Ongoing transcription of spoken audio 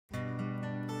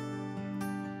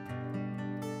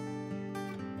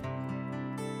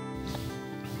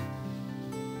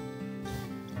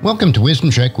Welcome to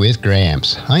Wisdom Trek with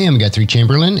Gramps. I am Guthrie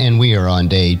Chamberlain, and we are on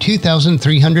day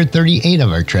 2338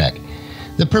 of our trek.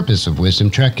 The purpose of Wisdom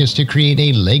Trek is to create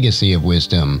a legacy of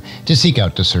wisdom, to seek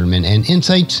out discernment and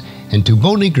insights, and to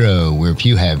boldly grow where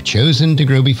few have chosen to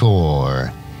grow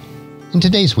before. In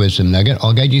today's Wisdom Nugget,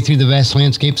 I'll guide you through the vast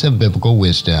landscapes of biblical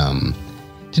wisdom.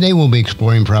 Today we'll be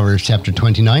exploring Proverbs chapter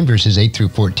 29, verses 8 through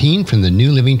 14 from the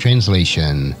New Living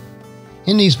Translation.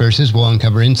 In these verses, we'll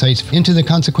uncover insights into the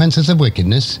consequences of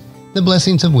wickedness, the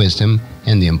blessings of wisdom,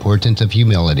 and the importance of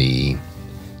humility.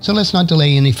 So let's not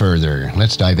delay any further.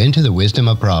 Let's dive into the wisdom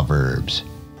of Proverbs.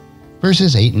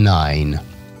 Verses 8 and 9.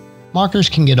 Mockers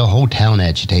can get a whole town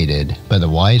agitated, but the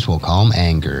wise will calm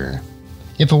anger.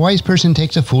 If a wise person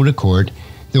takes a fool to court,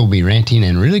 there will be ranting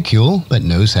and ridicule, but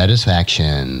no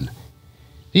satisfaction.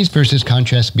 These verses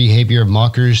contrast the behavior of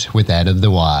mockers with that of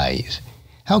the wise.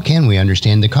 How can we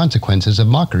understand the consequences of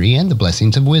mockery and the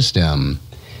blessings of wisdom?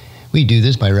 We do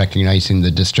this by recognizing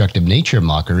the destructive nature of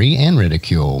mockery and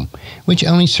ridicule, which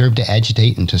only serve to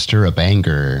agitate and to stir up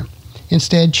anger.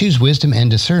 Instead, choose wisdom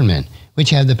and discernment,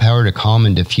 which have the power to calm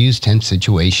and diffuse tense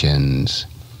situations.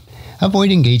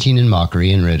 Avoid engaging in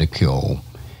mockery and ridicule,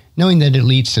 knowing that it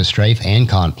leads to strife and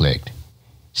conflict.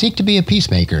 Seek to be a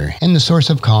peacemaker and the source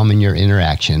of calm in your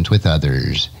interactions with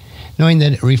others, knowing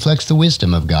that it reflects the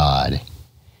wisdom of God.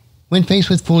 When faced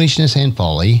with foolishness and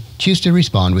folly, choose to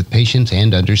respond with patience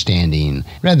and understanding,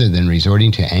 rather than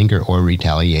resorting to anger or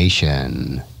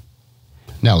retaliation.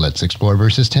 Now let's explore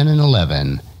verses 10 and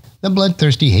 11. The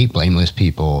bloodthirsty hate blameless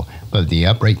people, but the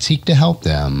upright seek to help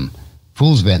them.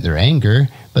 Fools vent their anger,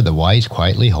 but the wise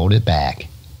quietly hold it back.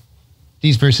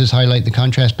 These verses highlight the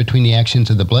contrast between the actions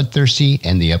of the bloodthirsty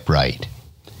and the upright.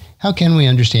 How can we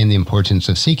understand the importance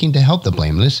of seeking to help the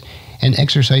blameless and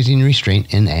exercising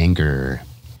restraint in anger?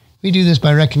 We do this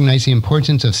by recognizing the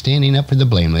importance of standing up for the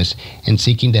blameless and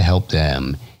seeking to help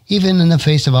them, even in the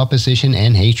face of opposition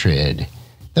and hatred.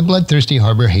 The bloodthirsty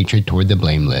harbor hatred toward the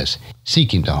blameless,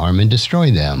 seeking to harm and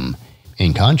destroy them.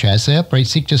 In contrast, the upright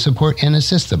seek to support and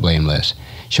assist the blameless,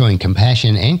 showing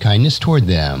compassion and kindness toward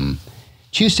them.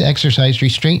 Choose to exercise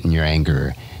restraint in your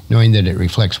anger, knowing that it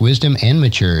reflects wisdom and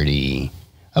maturity.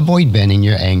 Avoid venting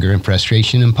your anger and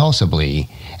frustration impulsively,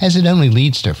 as it only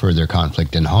leads to further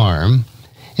conflict and harm.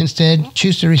 Instead,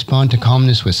 choose to respond to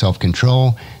calmness with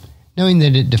self-control, knowing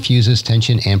that it diffuses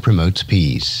tension and promotes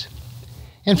peace.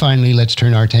 And finally, let's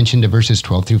turn our attention to verses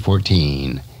 12 through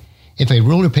 14. If a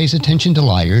ruler pays attention to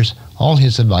liars, all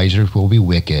his advisers will be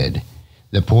wicked.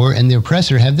 The poor and the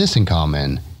oppressor have this in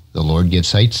common: the Lord gives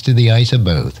sights to the eyes of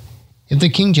both. If the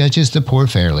king judges the poor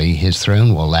fairly, his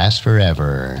throne will last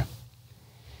forever.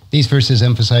 These verses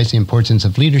emphasize the importance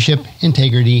of leadership,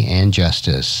 integrity, and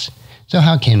justice. So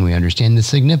how can we understand the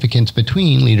significance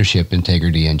between leadership,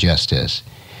 integrity, and justice?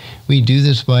 We do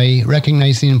this by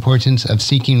recognizing the importance of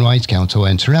seeking wise counsel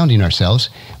and surrounding ourselves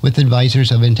with advisors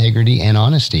of integrity and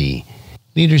honesty.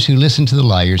 Leaders who listen to the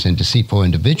liars and deceitful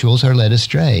individuals are led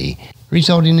astray,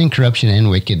 resulting in corruption and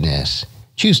wickedness.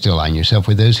 Choose to align yourself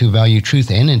with those who value truth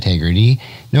and integrity,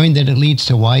 knowing that it leads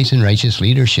to wise and righteous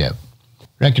leadership.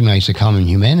 Recognize the common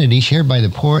humanity shared by the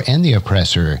poor and the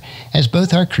oppressor, as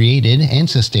both are created and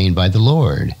sustained by the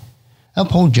Lord.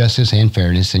 Uphold justice and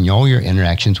fairness in all your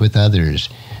interactions with others,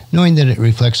 knowing that it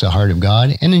reflects the heart of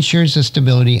God and ensures the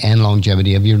stability and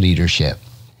longevity of your leadership.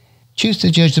 Choose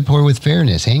to judge the poor with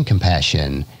fairness and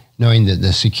compassion, knowing that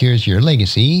this secures your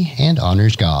legacy and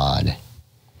honors God.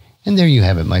 And there you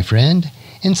have it, my friend.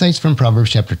 Insights from Proverbs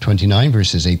chapter 29,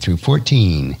 verses 8 through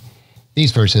 14.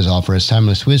 These verses offer us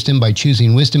timeless wisdom by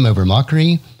choosing wisdom over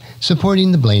mockery,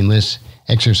 supporting the blameless,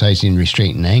 exercising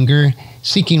restraint in anger,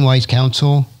 seeking wise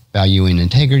counsel, valuing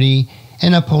integrity,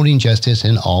 and upholding justice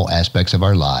in all aspects of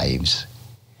our lives.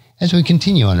 As we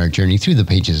continue on our journey through the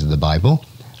pages of the Bible,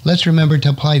 let's remember to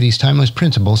apply these timeless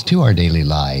principles to our daily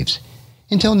lives.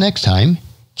 Until next time,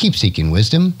 keep seeking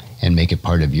wisdom and make it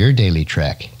part of your daily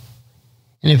trek.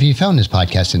 And if you found this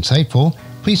podcast insightful,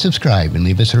 please subscribe and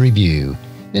leave us a review.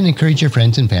 Then encourage your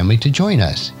friends and family to join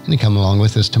us and to come along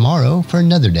with us tomorrow for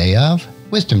another day of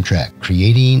Wisdom Trek,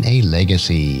 creating a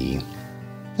legacy.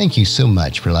 Thank you so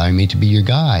much for allowing me to be your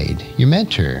guide, your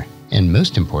mentor, and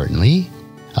most importantly,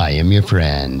 I am your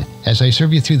friend as I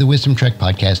serve you through the Wisdom Trek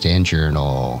podcast and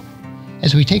journal.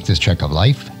 As we take this trek of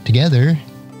life together,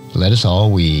 let us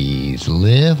always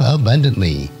live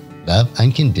abundantly, love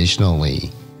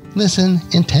unconditionally, listen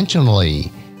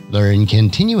intentionally, learn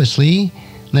continuously,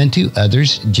 lend to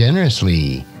others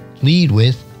generously, lead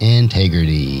with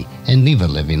integrity, and leave a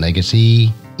living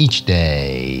legacy each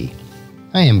day.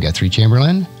 I am Guthrie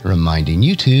Chamberlain, reminding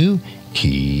you to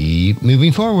keep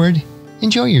moving forward,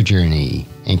 enjoy your journey,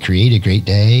 and create a great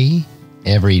day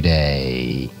every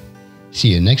day. See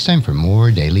you next time for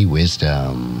more daily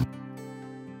wisdom.